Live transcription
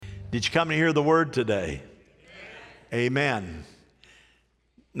Did you come to hear the word today? Amen.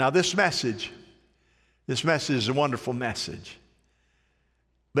 Now this message is a wonderful message.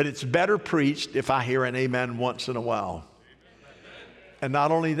 But it's better preached if I hear an amen once in a while. And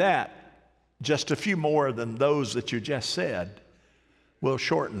not only that, just a few more than those that you just said will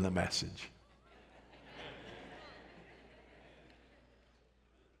shorten the message.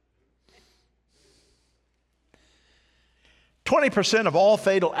 "20% of all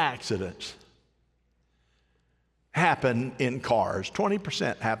fatal accidents happen in cars.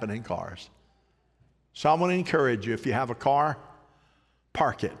 20% happen in cars. So I want to encourage you, if you have a car,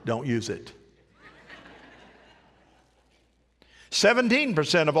 park it, don't use it.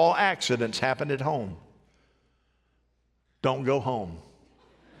 17% of all accidents happen at home. Don't go home.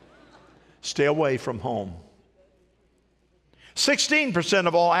 Stay away from home. 16%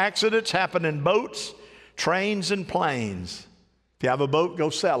 of all accidents happen in boats, trains, and planes. If you have a boat, go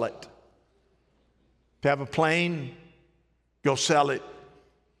sell it. If you have a plane, go sell it.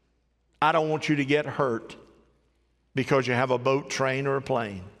 I don't want you to get hurt because you have a boat, train, or a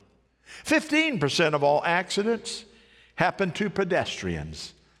plane. 15% of all accidents happen to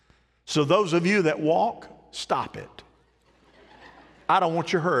pedestrians. So those of you that walk, stop it. I don't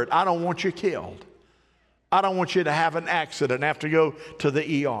want you hurt. I don't want you killed. I don't want you to have an accident and have to go to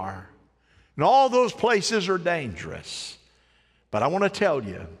the ER. And all those places are dangerous. But I want to tell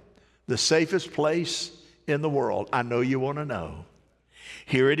you, the safest place in the world, I know you want to know.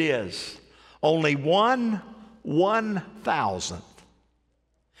 Here it is. Only 1/1,000th.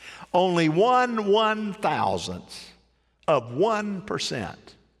 Only 1/1,000th of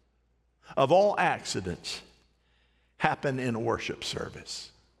 1% of all accidents happen in a worship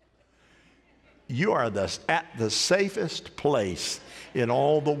service. You are at the safest place in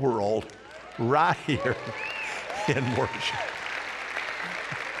all the world right here in worship.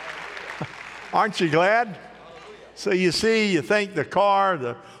 Aren't you glad? So you see, you think the car,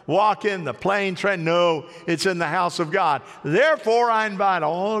 the walking, the plane, train, no, it's in the house of God. Therefore, I invite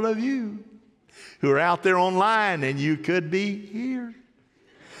all of you who are out there online, and you could be here.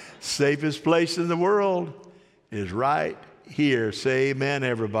 Safest place in the world is right here. Say amen,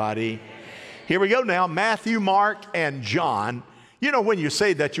 everybody. Here we go now. Matthew, Mark, and John. You know, when you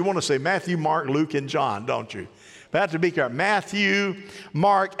say that, you want to say Matthew, Mark, Luke, and John, don't you? But have to be careful. Matthew,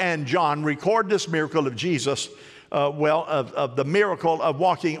 Mark, and John record this miracle of Jesus, of the miracle of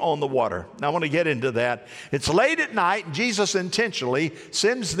walking on the water. Now, I want to get into that. It's late at night, and Jesus intentionally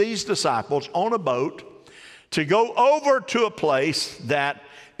sends these disciples on a boat to go over to a place that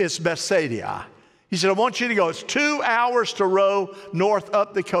is Bethsaida. He said, I want you to go. It's 2 hours to row north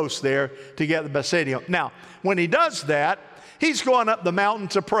up the coast there to get to Bethsaida. Now, when he does that, he's going up the mountain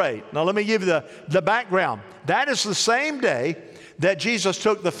to pray. Now, let me give you the background. That is the same day that Jesus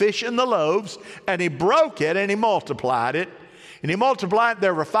took the fish and the loaves, and he broke it, and he multiplied it. And he multiplied,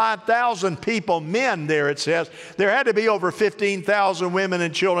 there were 5,000 people, men there, it says. There had to be over 15,000 women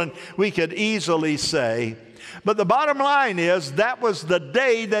and children, we could easily say. But the bottom line is, that was the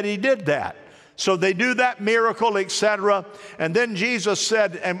day that he did that. So they do that miracle, etc. And then Jesus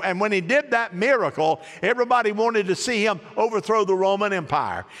said, and when he did that miracle, everybody wanted to see him overthrow the Roman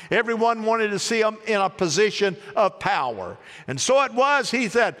Empire. Everyone wanted to see him in a position of power. And so it was, he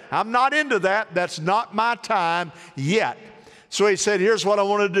said, I'm not into that. That's not my time yet. So he said, here's what I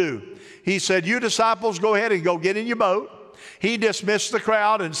want to do. He said, you disciples, go ahead and go get in your boat. He dismissed the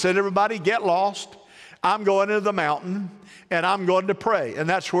crowd and said, everybody get lost. I'm going to the mountain and I'm going to pray. And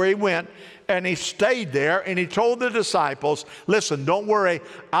that's where he went. And he stayed there, and he told the disciples, listen, don't worry,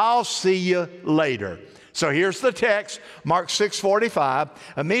 I'll see you later. So here's the text, Mark 6:45.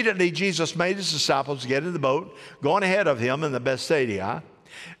 Immediately Jesus made his disciples get in the boat, going ahead of him in the Bethsaida.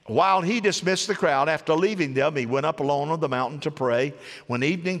 While he dismissed the crowd, after leaving them, he went up alone on the mountain to pray. When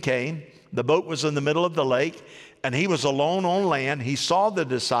evening came, the boat was in the middle of the lake, and he was alone on land. He saw the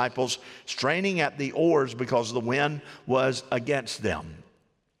disciples straining at the oars because the wind was against them.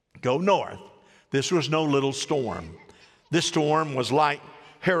 Go north. This was no little storm. This storm was like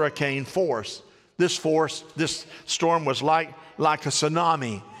hurricane force. This storm was like a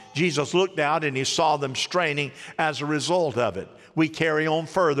tsunami. Jesus looked out and he saw them straining as a result of it. We carry on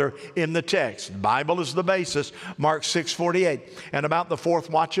further in the text. The Bible is the basis. Mark 6:48. And about the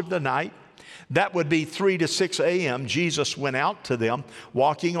fourth watch of the night, That would be 3 to 6 a.m. Jesus went out to them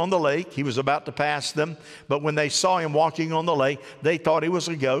walking on the lake. He was about to pass them. But when they saw him walking on the lake, they thought he was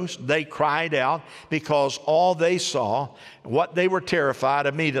a ghost. They cried out because all they saw, what they were terrified.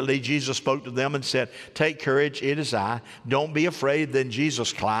 Immediately, Jesus spoke to them and said, "Take courage, it is I. Don't be afraid." Then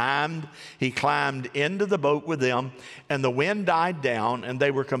Jesus climbed. He climbed into the boat with them, and the wind died down, and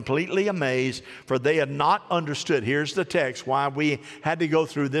they were completely amazed, for they had not understood. Here's the text, why we had to go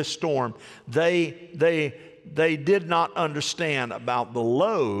through this storm. They did not understand about the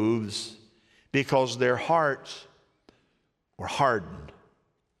loaves because their hearts were hardened.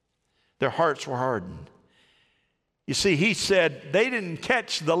 Their hearts were hardened. You see, he said they didn't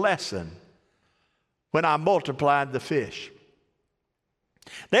catch the lesson when I multiplied the fish.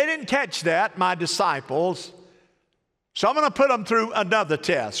 They didn't catch that, my disciples. So I'm going to put them through another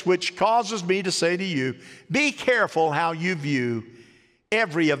test, which causes me to say to you, be careful how you view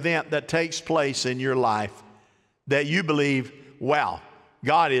every event that takes place in your life that you believe, wow,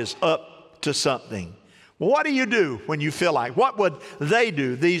 God is up to something. What do you do when you feel like? What would they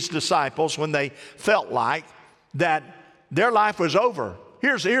do, these disciples, when they felt like that their life was over?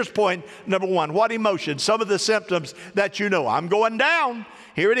 Here's point number one. What emotion? Some of the symptoms that you know. I'm going down.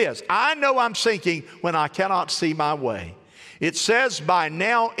 Here it is. I know I'm sinking when I cannot see my way. It says by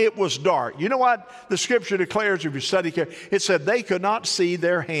now it was dark. You know what the scripture declares if you study care? It said they could not see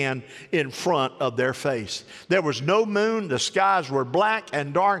their hand in front of their face. There was no moon. The skies were black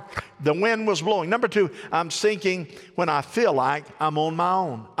and dark. The wind was blowing. Number two, I'm sinking when I feel like I'm on my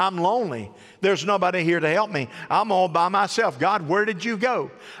own. I'm lonely. There's nobody here to help me. I'm all by myself. God, where did you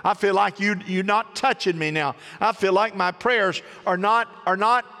go? I feel like you're not touching me now. I feel like my prayers are not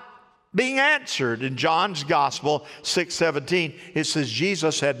being answered. In John's Gospel 6:17, it says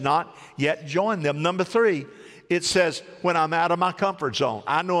Jesus had not yet joined them. Number three, it says when I'm out of my comfort zone.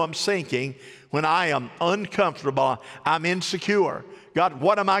 I know I'm sinking when I am uncomfortable. I'm insecure. God,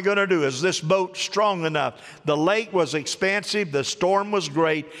 what am I going to do? Is this boat strong enough? The lake was expansive. The storm was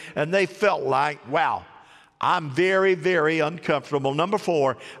great. And they felt like, wow, I'm very, very uncomfortable. Number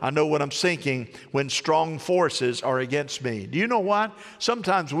four, I know what I'm sinking when strong forces are against me. Do you know what?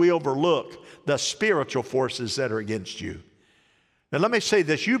 Sometimes we overlook the spiritual forces that are against you. Now let me say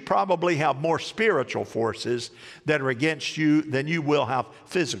this, you probably have more spiritual forces that are against you than you will have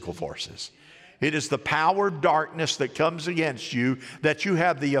physical forces. It is the power of darkness that comes against you that you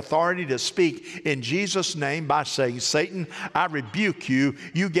have the authority to speak in Jesus' name by saying, Satan, I rebuke you.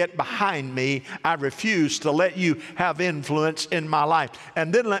 You get behind me. I refuse to let you have influence in my life.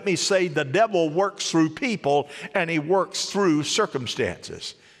 And then let me say the devil works through people and he works through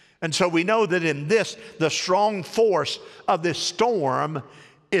circumstances. And so we know that in this, the strong force of this storm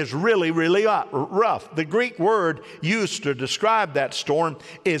is really, really rough. The Greek word used to describe that storm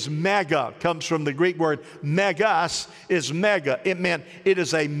is mega. Comes from the Greek word megas is mega. It meant it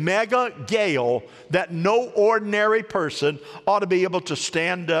is a mega gale that no ordinary person ought to be able to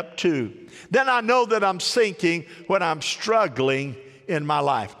stand up to. Then I know that I'm sinking when I'm struggling in my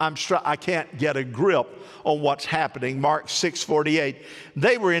life. I can't get a grip on what's happening. Mark 6:48.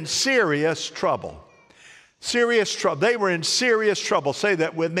 They were in serious trouble. Serious trouble. They were in serious trouble. Say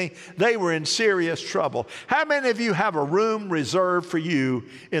that with me. They were in serious trouble. How many of you have a room reserved for you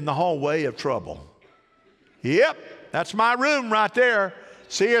in the hallway of trouble? Yep, that's my room right there.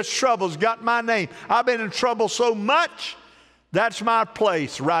 Serious trouble's got my name. I've been in trouble so much. That's my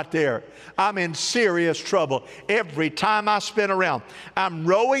place right there. I'm in serious trouble every time I spin around. I'm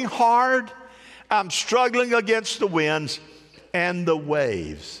rowing hard. I'm struggling against the winds and the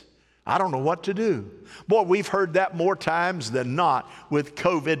waves. I don't know what to do. Boy, we've heard that more times than not with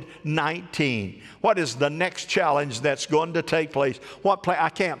COVID-19. What is the next challenge that's going to take place? I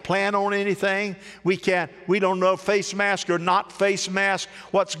can't plan on anything. We don't know face mask or not face mask.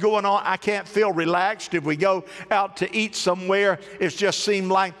 What's going on? I can't feel relaxed. If we go out to eat somewhere, it's just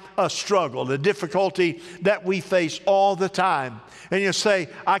seemed like a struggle, the difficulty that we face all the time. And you say,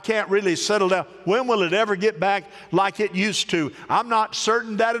 I can't really settle down. When will it ever get back like it used to? I'm not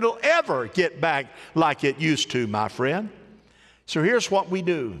certain that it'll ever get back like it used to, my friend. So here's what we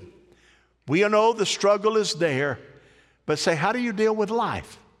do. We know the struggle is there, but say, how do you deal with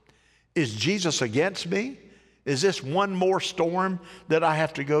life? Is Jesus against me? Is this one more storm that I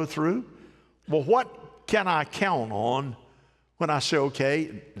have to go through? Well, what can I count on when I say,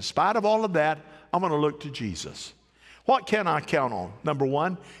 okay, in spite of all of that, I'm going to look to Jesus? What can I count on? Number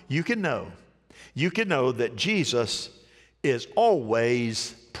one, you can know that Jesus is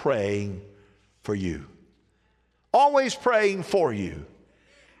always praying for you. Always praying for you.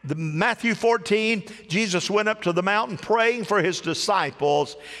 Matthew 14, Jesus went up to the mountain praying for his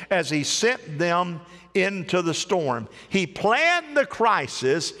disciples as he sent them into the storm. He planned the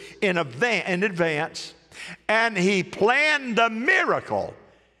crisis in advance, and he planned the miracle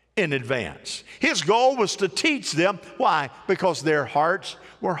in advance. His goal was to teach them. Why? Because their hearts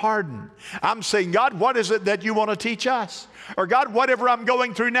were hardened. I'm saying, God, what is it that you want to teach us? Or God, whatever I'm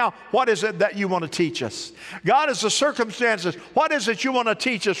going through now, what is it that you want to teach us? God, as the circumstances, what is it you want to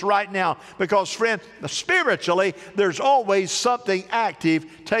teach us right now? Because, friend, spiritually, there's always something active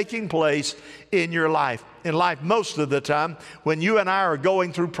taking place in your life. In life, most of the time, when you and I are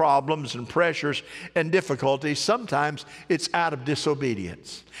going through problems and pressures and difficulties, sometimes it's out of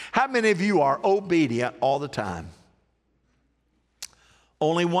disobedience. How many of you are obedient all the time?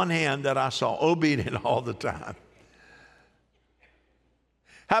 Only one hand that I saw, obedient all the time.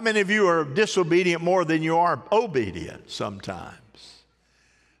 How many of you are disobedient more than you are obedient sometimes?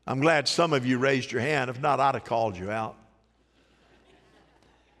 I'm glad some of you raised your hand. If not, I'd have called you out.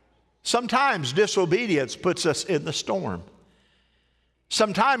 Sometimes disobedience puts us in the storm.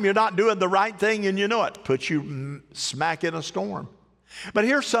 Sometimes you're not doing the right thing and you know it, puts you smack in a storm. But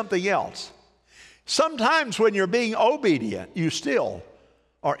here's something else. Sometimes when you're being obedient, you still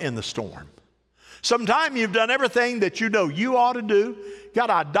are in the storm. Sometimes you've done everything that you know you ought to do. God,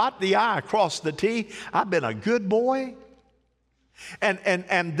 I dot the I, cross the T. I've been a good boy.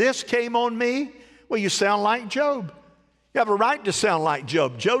 And this came on me. Well, you sound like Job. You have a right to sound like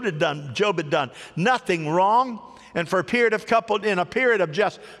Job. Job had done nothing wrong. And in a period of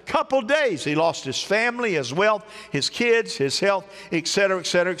just a couple days, he lost his family, his wealth, his kids, his health, etc.,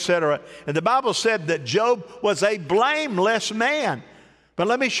 etc., etc. And the Bible said that Job was a blameless man. But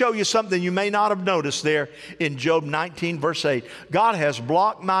let me show you something you may not have noticed there in Job 19, verse 8. God has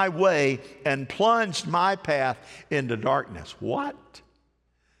blocked my way and plunged my path into darkness. What?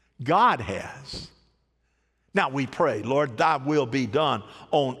 God has. Now we pray, Lord, thy will be done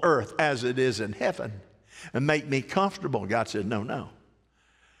on earth as it is in heaven, and make me comfortable. God said, no.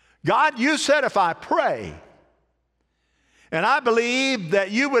 God, you said if I pray, and I believe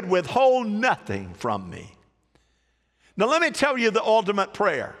that you would withhold nothing from me. Now let me tell you the ultimate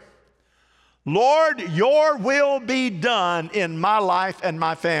prayer. Lord, your will be done in my life and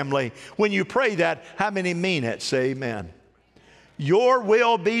my family. When you pray that, how many mean it? Say amen. Your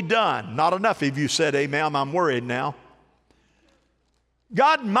will be done. Not enough of you said amen. I'm worried now.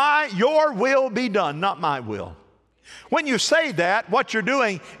 God, your will be done, not my will. When you say that, what you're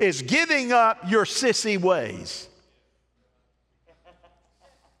doing is giving up your sissy ways.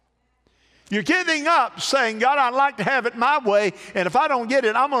 You're giving up saying, God, I'd like to have it my way, and if I don't get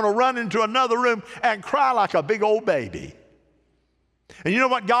it, I'm going to run into another room and cry like a big old baby. And you know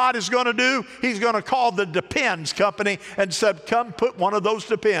what God is going to do? He's going to call the Depends company and said, come put one of those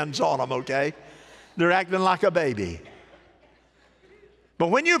Depends on them, okay? They're acting like a baby. But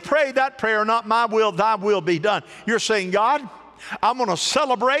when you pray that prayer, not my will, thy will be done, you're saying, God, I'm going to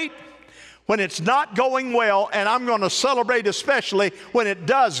celebrate when it's not going well, and I'm going to celebrate especially when it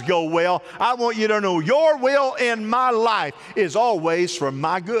does go well. I want you to know your will in my life is always for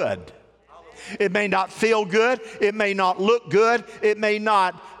my good. It may not feel good. It may not look good. It may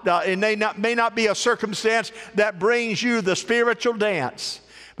not be a circumstance that brings you the spiritual dance.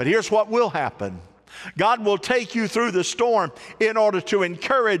 But here's what will happen. God will take you through the storm in order to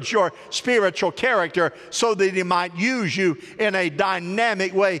encourage your spiritual character so that He might use you in a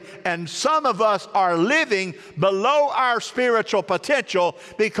dynamic way. And some of us are living below our spiritual potential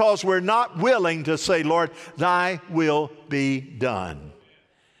because we're not willing to say, Lord, thy will be done.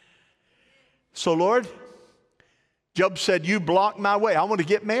 So, Lord, Job said, you blocked my way. I want to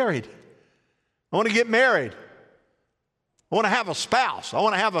get married. I want to get married. I want to have a spouse. I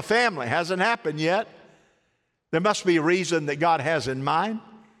want to have a family. Hasn't happened yet. There must be a reason that God has in mind.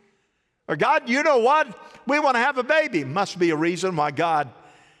 Or God, you know what? We want to have a baby. Must be a reason why God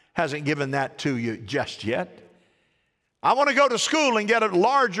hasn't given that to you just yet. I want to go to school and get a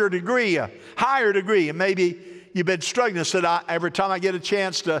larger degree, a higher degree, and maybe you've been struggling. Said, every time I get a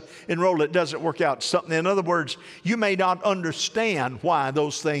chance to enroll, it doesn't work out. Something. In other words, you may not understand why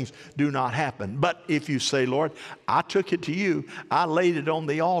those things do not happen. But if you say, Lord, I took it to you. I laid it on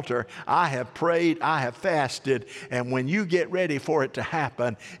the altar. I have prayed. I have fasted. And when you get ready for it to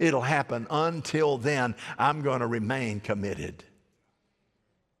happen, it'll happen. Until then, I'm going to remain committed.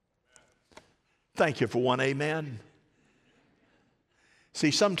 Thank you for one amen. See,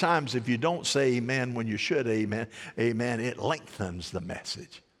 sometimes if you don't say amen when you should amen, it lengthens the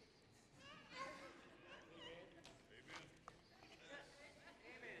message.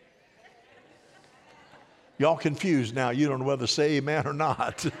 Y'all confused now. You don't know whether to say amen or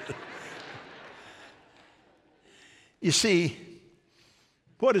not. You see,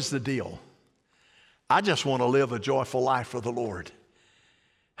 what is the deal? I just want to live a joyful life for the Lord.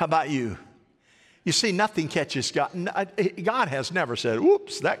 How about you? You see, nothing catches God. God has never said,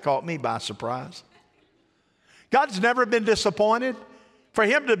 "Oops, that caught me by surprise." God's never been disappointed. For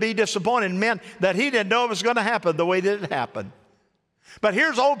him to be disappointed meant that he didn't know it was going to happen the way that it happened. But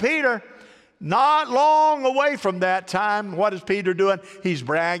here's old Peter, not long away from that time. What is Peter doing? He's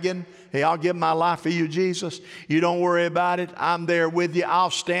bragging. Hey, I'll give my life for you, Jesus. You don't worry about it. I'm there with you.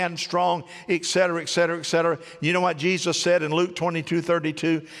 I'll stand strong, etc., etc., etc. You know what Jesus said in Luke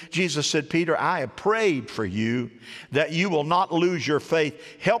 22:32? Jesus said, Peter, I have prayed for you that you will not lose your faith.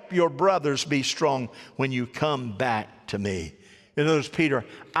 Help your brothers be strong when you come back to me. In other words, Peter,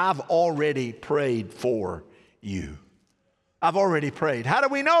 I've already prayed for you. I've already prayed. How do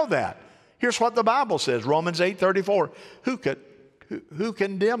we know that? Here's what the Bible says, Romans 8:34. Who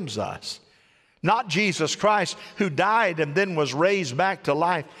condemns us? Not Jesus Christ, who died and then was raised back to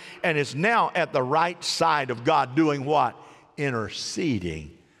life and is now at the right side of God doing what?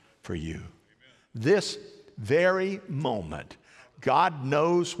 Interceding for you. Amen. This very moment, God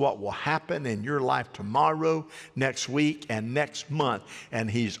knows what will happen in your life tomorrow, next week, and next month, and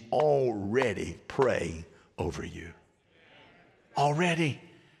he's already praying over you. Already.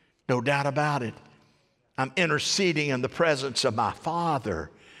 No doubt about it. I'm interceding in the presence of my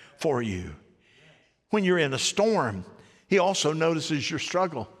Father for you. When you're in a storm, he also notices your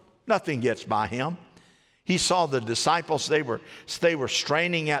struggle. Nothing gets by him. He saw the disciples, they were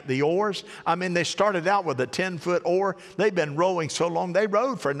straining at the oars. I mean, they started out with a 10-foot oar. They've been rowing so long. They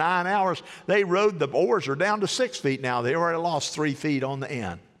rowed for 9 hours. The oars are down to 6 feet now. They already lost 3 feet on the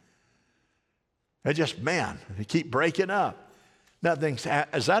end. They keep breaking up.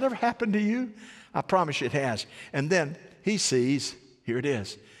 Has that ever happened to you? I promise you it has. And then he sees, here it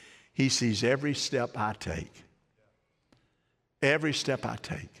is, he sees every step I take. Every step I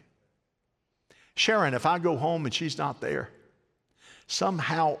take. Sharon, if I go home and she's not there,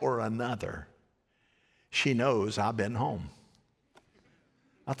 somehow or another, she knows I've been home.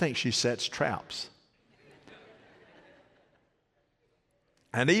 I think she sets traps.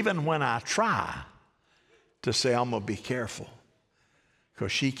 And even when I try to say I'm going to be careful,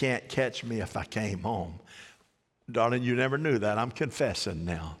 because she can't catch me if I came home. Darling, you never knew that. I'm confessing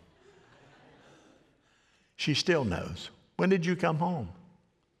now. She still knows. When did you come home?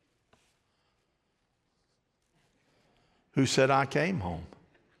 Who said I came home?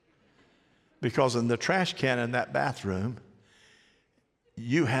 Because in the trash can in that bathroom,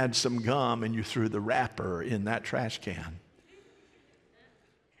 you had some gum and you threw the wrapper in that trash can.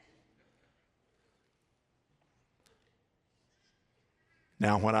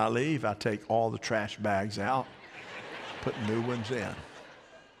 Now, when I leave, I take all the trash bags out, put new ones in.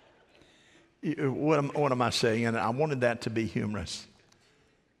 What am I saying? And I wanted that to be humorous.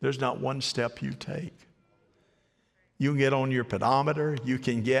 There's not one step you take. You can get on your pedometer, you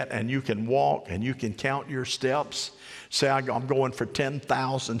can walk, and you can count your steps. Say, I'm going for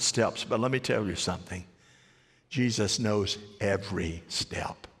 10,000 steps. But let me tell you something. Jesus knows every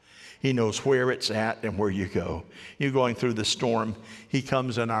step. He knows where it's at and where you go. You're going through the storm. He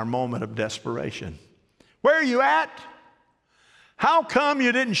comes in our moment of desperation. Where are you at? How come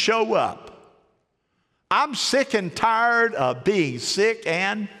you didn't show up? I'm sick and tired of being sick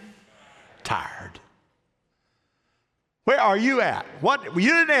and tired. Where are you at? What?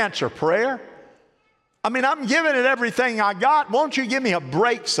 You didn't answer prayer. I mean, I'm giving it everything I got. Won't you give me a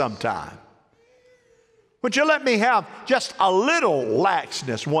break sometime? Would you let me have just a little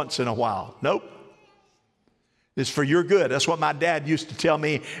laxness once in a while? Nope. It's for your good. That's what my dad used to tell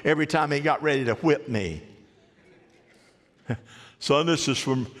me every time he got ready to whip me. Son, this is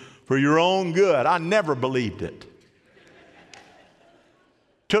for your own good. I never believed it.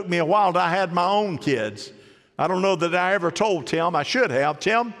 Took me a while till I had my own kids. I don't know that I ever told Tim. I should have.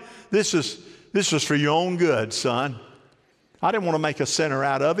 Tim, this is for your own good, son. I didn't want to make a sinner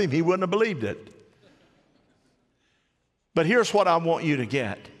out of him. He wouldn't have believed it. But here's what I want you to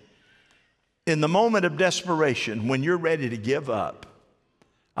get. In the moment of desperation, when you're ready to give up,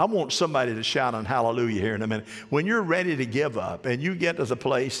 I want somebody to shout on hallelujah here in a minute. When you're ready to give up and you get to the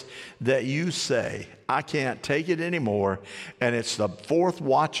place that you say, I can't take it anymore, and it's the fourth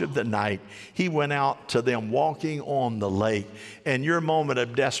watch of the night, he went out to them walking on the lake. And your moment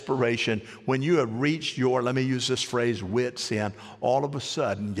of desperation, when you have reached your, let me use this phrase, wits end, all of a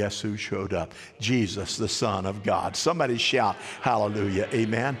sudden, guess who showed up? Jesus, the Son of God. Somebody shout hallelujah,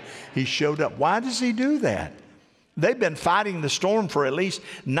 amen. He showed up. Why does he do that? They've been fighting the storm for at least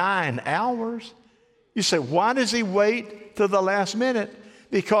 9 hours. You say, why does he wait till the last minute?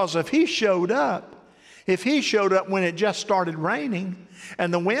 Because if he showed up when it just started raining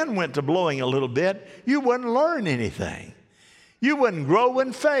and the wind went to blowing a little bit, you wouldn't learn anything. You wouldn't grow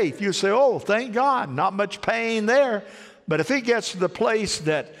in faith. You say, oh, thank God, not much pain there. But if it gets to the place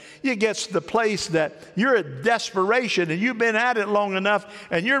that you're at desperation and you've been at it long enough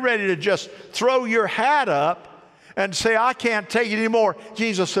and you're ready to just throw your hat up and say, I can't take it anymore.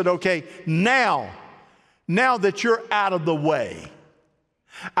 Jesus said, okay, now that you're out of the way,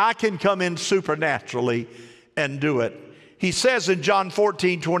 I can come in supernaturally and do it. He says in John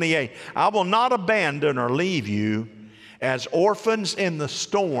 14:28, I will not abandon or leave you as orphans in the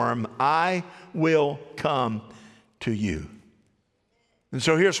storm. I will come to you. And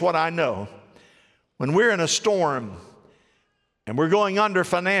so here's what I know. When we're in a storm and we're going under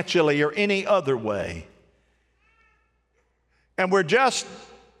financially or any other way, and we're just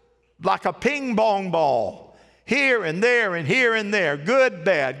like a ping pong ball, here and there and here and there, good,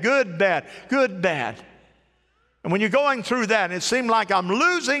 bad, good, bad, good, bad. And when you're going through that, it seems like I'm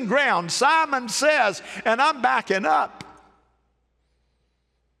losing ground, Simon says, and I'm backing up.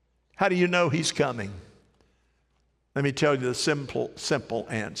 How do you know he's coming? Let me tell you the simple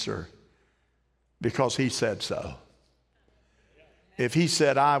answer. Because he said so. If he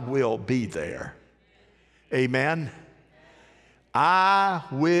said, I will be there. Amen. I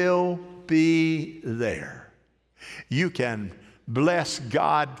will be there. You can, bless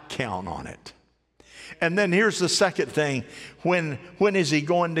God, count on it. And then here's the second thing. When is he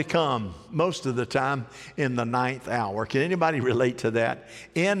going to come? Most of the time in the 9th hour. Can anybody relate to that?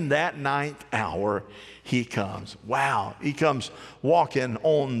 In that 9th hour, he comes. Wow. He comes walking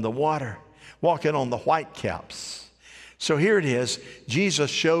on the water, walking on the whitecaps. So here it is.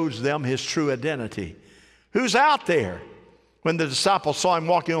 Jesus shows them his true identity. Who's out there? When the disciples saw him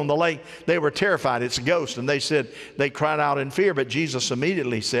walking on the lake, they were terrified. It's a ghost. And they cried out in fear. But Jesus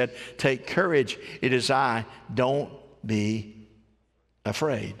immediately said, take courage. It is I. Don't be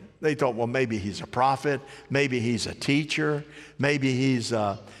afraid. They thought, well, maybe he's a prophet. Maybe he's a teacher. Maybe he's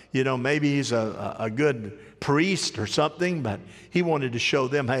a good priest or something. But he wanted to show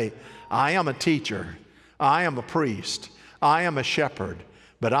them, hey, I am a teacher. I am a priest. I am a shepherd.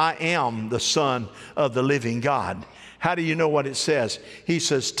 But I am the Son of the living God. How do you know what it says? He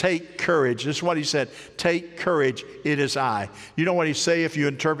says, take courage. This is what he said. Take courage, it is I. You know what he say if you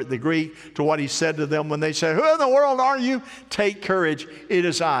interpret the Greek to what he said to them when they said, who in the world are you? Take courage, it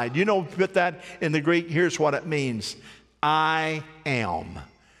is I. Do you know, put that in the Greek? Here's what it means. I am.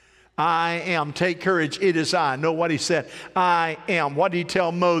 I am. Take courage. It is I. Know what he said? I am. What did he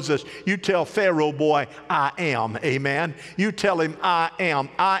tell Moses? You tell Pharaoh boy, I am. Amen. You tell him, I am.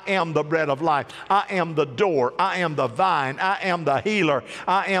 I am the bread of life. I am the door. I am the vine. I am the healer.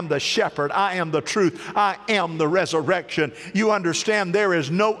 I am the shepherd. I am the truth. I am the resurrection. You understand there is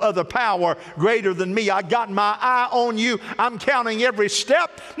no other power greater than me. I got my eye on you. I'm counting every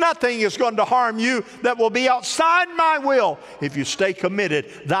step. Nothing is going to harm you that will be outside my will. If you stay committed,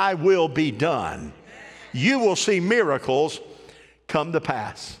 thy will be done. You will see miracles come to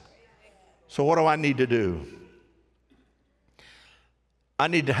pass. So what do I need to do? I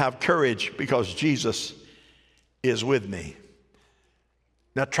need to have courage because Jesus is with me.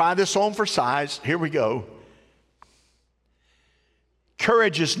 Now try this on for size. Here we go.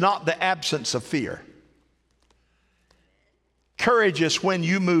 Courage is not the absence of fear. Courage is when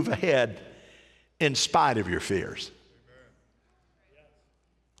you move ahead in spite of your fears.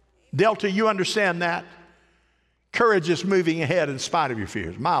 Delta, you understand that? Courage is moving ahead in spite of your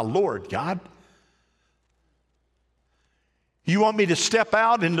fears. My Lord, God. You want me to step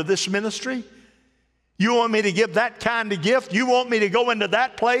out into this ministry? You want me to give that kind of gift? You want me to go into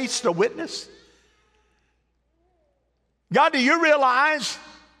that place to witness? God, do you realize?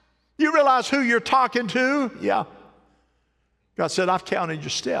 You realize who you're talking to? Yeah. God said, I've counted your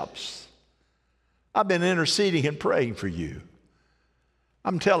steps. I've been interceding and praying for you.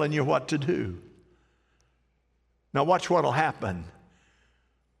 I'm telling you what to do. Now watch what will happen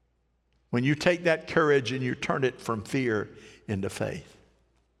when you take that courage and you turn it from fear into faith.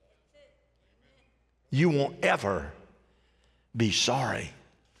 You won't ever be sorry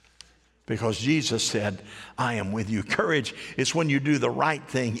because Jesus said, I am with you. Courage is when you do the right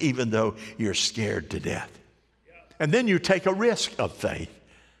thing even though you're scared to death. And then you take a risk of faith.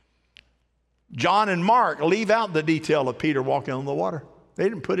 John and Mark leave out the detail of Peter walking on the water. They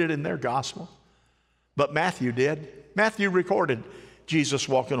didn't put it in their gospel, but Matthew did. Matthew recorded Jesus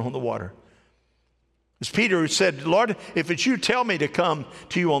walking on the water. It's Peter who said, Lord, if it's you, tell me to come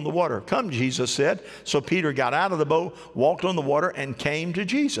to you on the water. Come, Jesus said. So Peter got out of the boat, walked on the water, and came to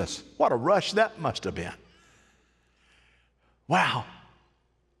Jesus. What a rush that must have been. Wow.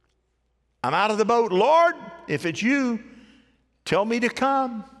 I'm out of the boat. Lord, if it's you, tell me to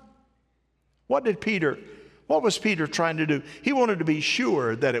come. What was Peter trying to do? He wanted to be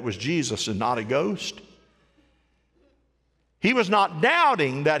sure that it was Jesus and not a ghost. He was not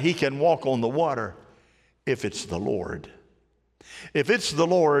doubting that he can walk on the water if it's the Lord. If it's the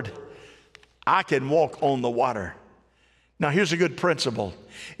Lord, I can walk on the water. Now here's a good principle.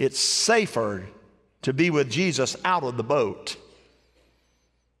 It's safer to be with Jesus out of the boat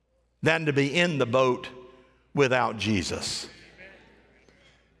than to be in the boat without Jesus.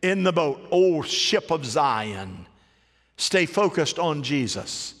 In the boat, oh ship of Zion, stay focused on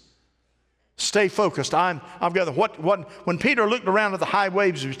Jesus. Stay focused. When Peter looked around at the high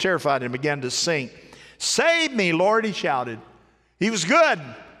waves, he was terrified and began to sink. Save me, Lord, he shouted. He was good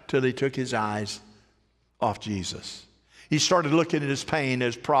till he took his eyes off Jesus. He started looking at his pain,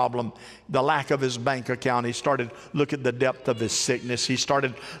 his problem, the lack of his bank account. He started looking at the depth of his sickness. He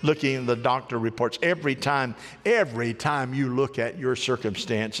started looking at the doctor reports. Every time you look at your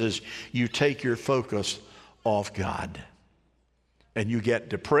circumstances, you take your focus off God. And you get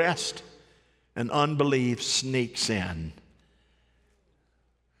depressed, and unbelief sneaks in.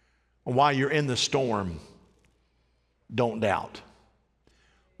 While you're in the storm, don't doubt.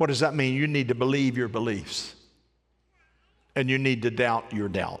 What does that mean? You need to believe your beliefs. And you need to doubt your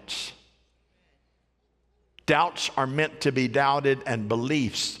doubts. Doubts are meant to be doubted, and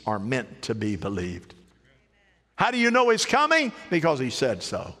beliefs are meant to be believed. How do you know he's coming? Because he said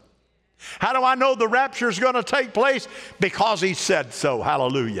so. How do I know the rapture is going to take place? Because he said so.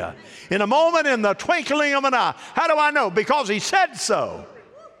 Hallelujah. In a moment, in the twinkling of an eye. How do I know? Because he said so.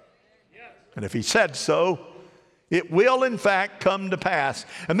 And if he said so, it will, in fact, come to pass.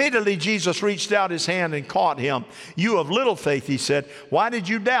 Immediately, Jesus reached out his hand and caught him. You of little faith, he said, why did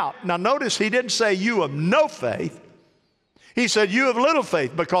you doubt? Now, notice he didn't say you of no faith. He said you of little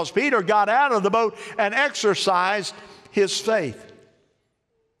faith, because Peter got out of the boat and exercised his faith.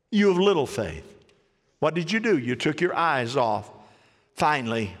 You of little faith. What did you do? You took your eyes off.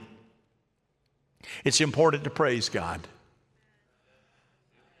 Finally, it's important to praise God.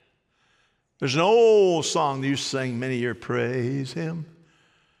 There's an old song that you sing many years. Praise him,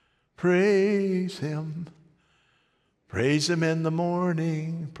 praise him. Praise him in the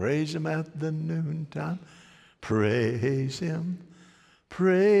morning, praise him at the noontime. Praise him,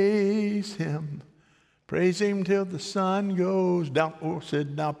 praise him. Praise him till the sun goes down. Oh,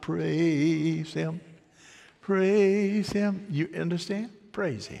 said now praise him, praise him. You understand?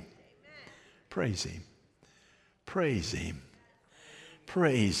 Praise him, praise him, praise him,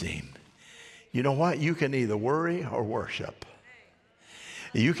 praise him. You know what? You can either worry or worship.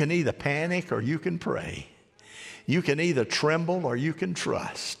 You can either panic or you can pray. You can either tremble or you can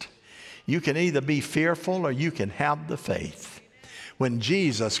trust. You can either be fearful or you can have the faith. When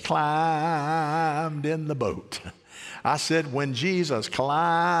Jesus climbed in the boat, I said, when Jesus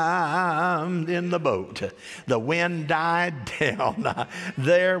climbed in the boat, the wind died down.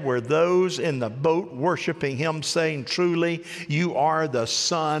 There were those in the boat worshiping him, saying, truly, you are the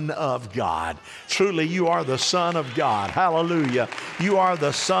Son of God. Truly, you are the Son of God. Hallelujah. You are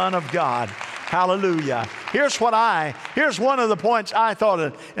the Son of God. Hallelujah. Here's one of the points I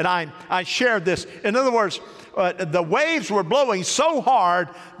thought, and I shared this. In other words, the waves were blowing so hard,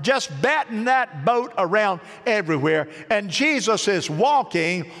 just batting that boat around everywhere. And Jesus is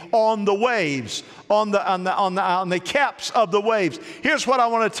walking on the waves, on the caps of the waves. Here's what I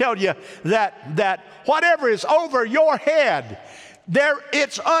want to tell you, that whatever is over your head,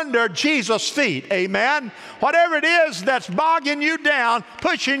 it's under Jesus' feet. Amen. Whatever it is that's bogging you down,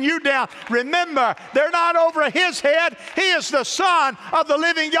 pushing you down, remember, they're not over his head. He is the Son of the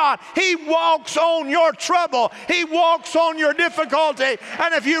living God. He walks on your trouble. He walks on your difficulty.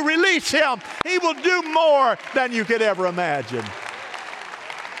 And if you release him, he will do more than you could ever imagine.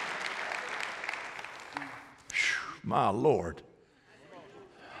 My Lord.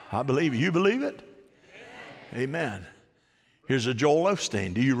 I believe it. You believe it? Amen. Here's a Joel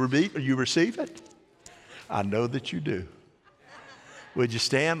Osteen. Do you receive it? I know that you do. Would you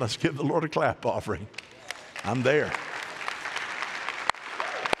stand? Let's give the Lord a clap offering. I'm there.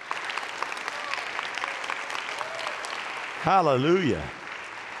 Hallelujah.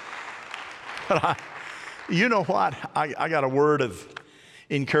 But you know what? I got a word of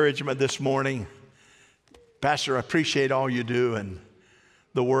encouragement this morning. Pastor, I appreciate all you do, and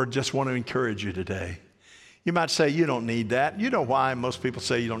the word just want to encourage you today. You might say, you don't need that. You know why most people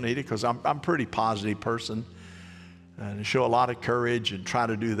say you don't need it? Because I'm a pretty positive person and show a lot of courage and try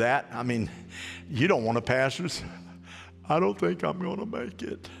to do that. I mean, you don't want a pastor. I don't think I'm going to make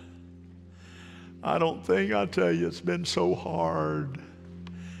it. I don't think, I tell you, it's been so hard,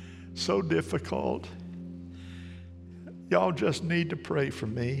 so difficult. Y'all just need to pray for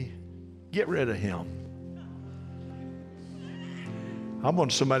me. Get rid of him. I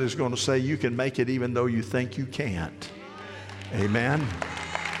want somebody who's going to say you can make it even though you think you can't. Amen.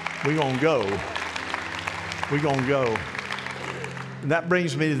 We're going to go. We're going to go. And that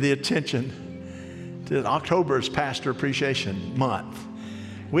brings me to the attention to October is Pastor Appreciation Month.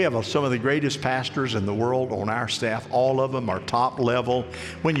 We have some of the greatest pastors in the world on our staff. All of them are top level.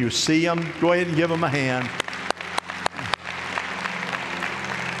 When you see them, go ahead and give them a hand.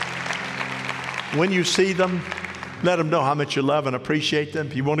 When you see them, let them know how much you love and appreciate them.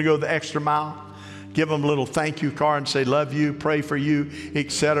 If you want to go the extra mile, give them a little thank you card and say, love you, pray for you,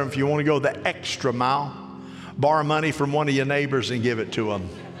 etc. If you want to go the extra mile, borrow money from one of your neighbors and give it to them.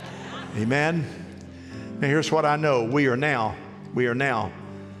 Amen. Now here's what I know. We are now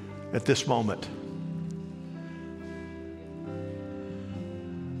at this moment.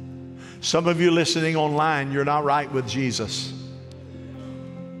 Some of you listening online, you're not right with Jesus.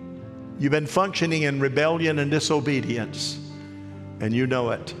 You've been functioning in rebellion and disobedience, and you know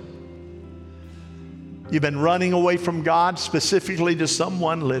it. You've been running away from God, specifically to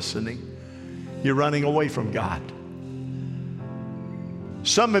someone listening. You're running away from God.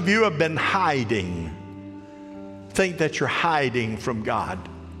 Some of you have been hiding. Think that you're hiding from God.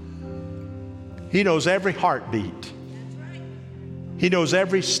 He knows every heartbeat. He knows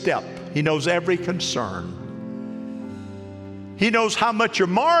every step. He knows every concern. He knows how much your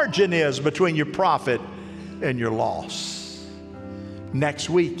margin is between your profit and your loss.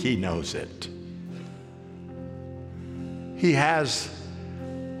 Next week, He knows it. He has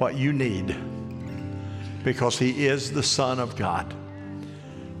what you need because He is the Son of God.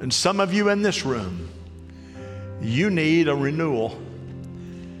 And some of you in this room, you need a renewal.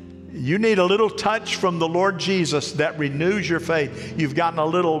 You need a little touch from the Lord Jesus that renews your faith. You've gotten a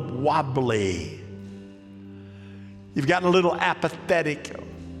little wobbly. You've gotten a little apathetic.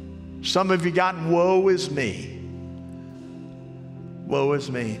 Some of you gotten, woe is me. Woe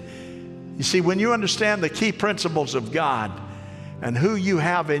is me. You see, when you understand the key principles of God and who you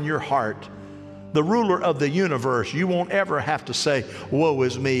have in your heart, the ruler of the universe, you won't ever have to say, woe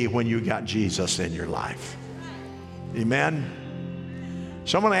is me, when you got Jesus in your life. Amen.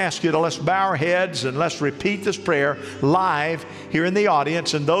 So I'm going to ask you to let's bow our heads and let's repeat this prayer live here in the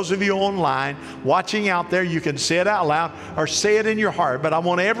audience. And those of you online watching out there, you can say it out loud or say it in your heart. But I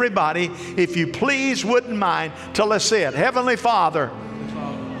want everybody, if you please wouldn't mind, to let's say it. Heavenly Father,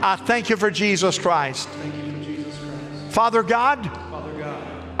 I thank you for Jesus Christ. Thank you for Jesus Christ. Father God,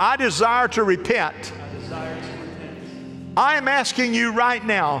 I desire to repent. I am asking you right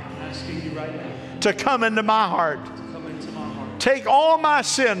now to come into my heart. Take all my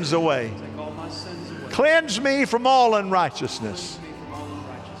sins away. Cleanse me from all unrighteousness.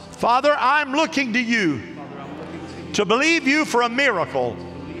 Father, I'm looking to you to believe you for a miracle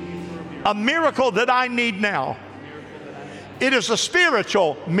that I need now. It is a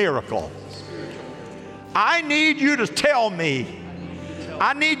spiritual miracle. I need you to tell me.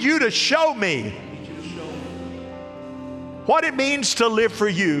 I need you to show me what it means to live for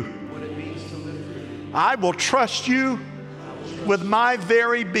you. I will trust you with my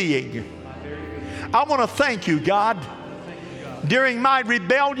very being. I want to thank you, God. During my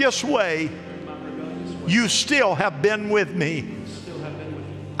rebellious way, you still have been with me.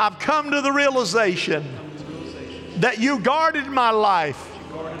 I've come to the realization that you guarded my life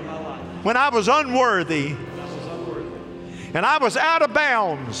when I was unworthy and I was out of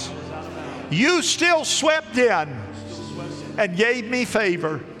bounds. You still swept in and gave me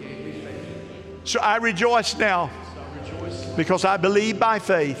favor. So I rejoice now because I believe by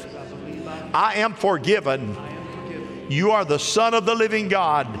faith I am forgiven. You are the Son of the living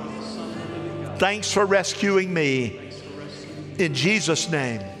God. Thanks for rescuing me. In Jesus'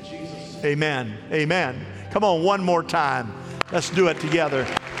 name, amen. Amen. Come on, one more time. Let's do it together.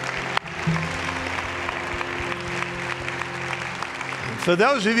 For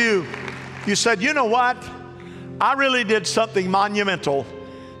those of you, you said, you know what? I really did something monumental.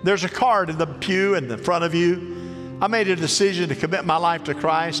 There's a card in the pew in the front of you. I made a decision to commit my life to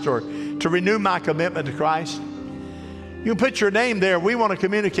Christ or to renew my commitment to Christ. You can put your name there. We want to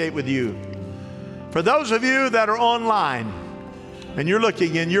communicate with you. For those of you that are online and you're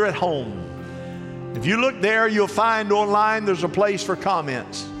looking and you're at home, if you look there, you'll find online there's a place for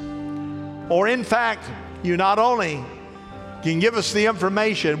comments. Or in fact, you not only can give us the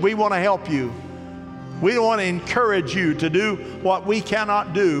information, we want to help you. We want to encourage you to do what we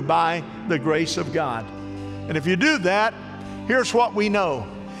cannot do by the grace of God. And if you do that, here's what we know.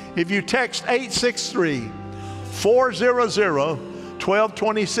 If you text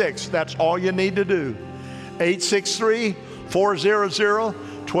 863-400-1226, that's all you need to do.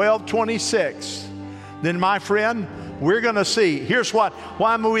 863-400-1226. Then, my friend, we're going to see. Here's why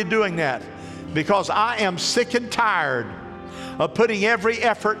am we doing that? Because I am sick and tired of putting every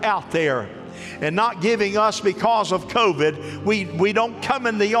effort out there and not giving us, because of COVID, we don't come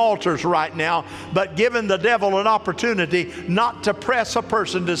in the altars right now, but giving the devil an opportunity not to press a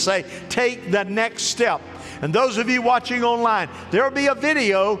person to say, take the next step. And those of you watching online, there will be a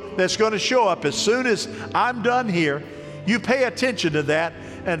video that's going to show up as soon as I'm done here. You pay attention to that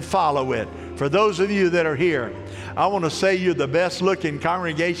and follow it. For those of you that are here, I want to say you're the best looking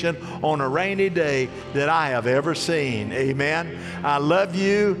congregation on a rainy day that I have ever seen. Amen. I love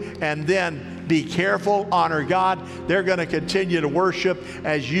you. And then be careful, honor God. They're going to continue to worship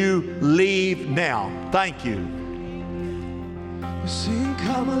as you leave now. Thank you. We sing,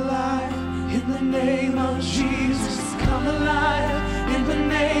 come alive in the name of Jesus. Come alive in the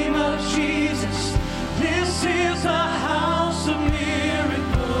name of Jesus. This is a house of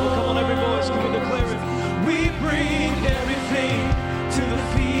miracles. Come on, every voice, can we declare it? We bring everything to the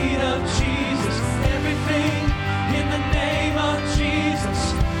feet of Jesus. Everything in the name of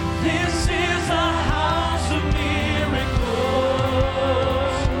Jesus. This is a house of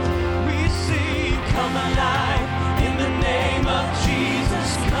miracles. We sing, come alive in the name of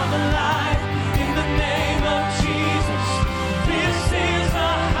Jesus. Come alive in the name of Jesus. This is a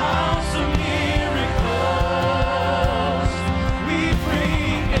house of miracles. We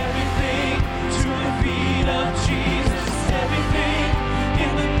bring everything to the feet of Jesus. Everything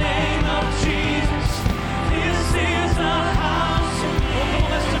in the name of Jesus. This is a house of miracles.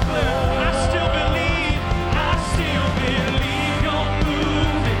 Let's declare, I still believe you're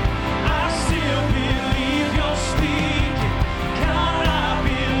moving. I still believe you're speaking. God, I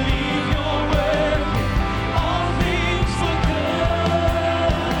believe you're working all things for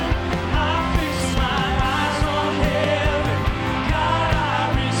good. I fix my eyes on heaven. God, I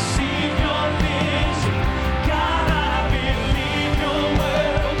receive your vision. God, I believe your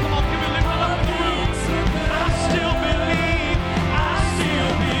word. Oh, come on, give me a lift up in the room. I still believe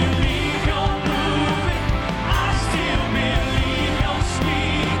you're moving. I still believe you're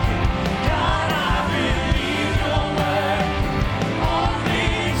speaking. God, I believe your word. All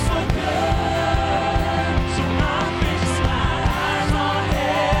things for good. So I fix my eyes on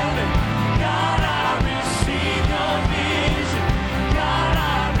heaven. God, I receive your vision. God, I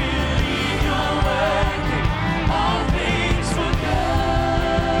believe you're working all things for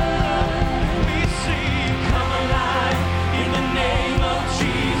good. We sing, come alive in the name of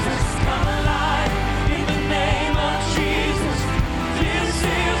Jesus. Come alive in the name of Jesus. This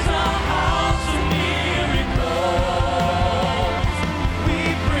is a house of miracles. We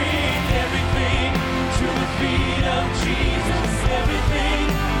bring everything to the feet of Jesus. Everything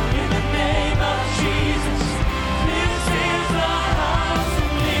in the name of Jesus. This is a house of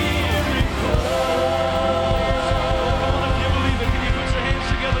miracles. Come on, if you believe it, can you put your hands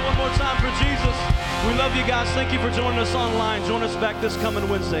together one more time for Jesus? We love you guys. Thank you for joining us online. Join us back this coming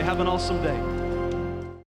Wednesday. Have an awesome day.